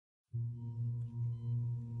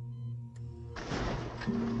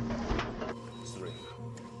Three.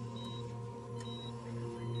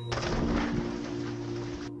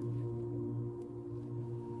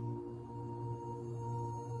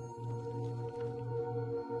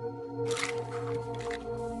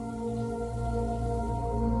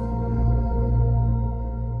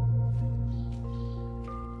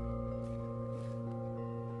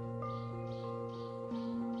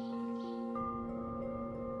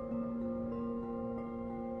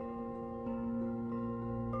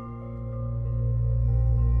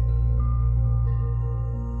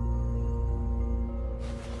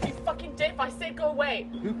 You fucking deaf! I said go away!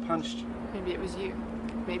 Who punched you? Maybe it was you.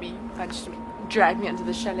 Maybe you punched me, dragged me onto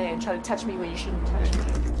the chalet and tried to touch me when you shouldn't touch me.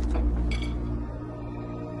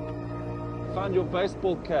 Found your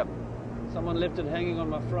baseball cap. Someone left it hanging on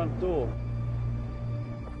my front door.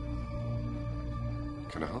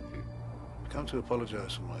 Can I help you? Come to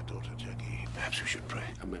apologize for my daughter, Jackie. Perhaps we should pray.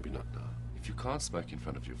 Maybe not now. If you can't smoke in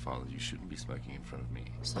front of your father, you shouldn't be smoking in front of me.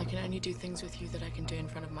 So I can only do things with you that I can do in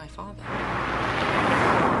front of my father.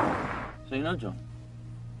 So you know John?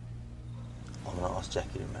 I'm gonna ask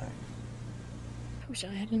Jackie to marry me. I wish I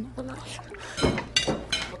had another life.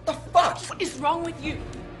 What the fuck? What is wrong with you?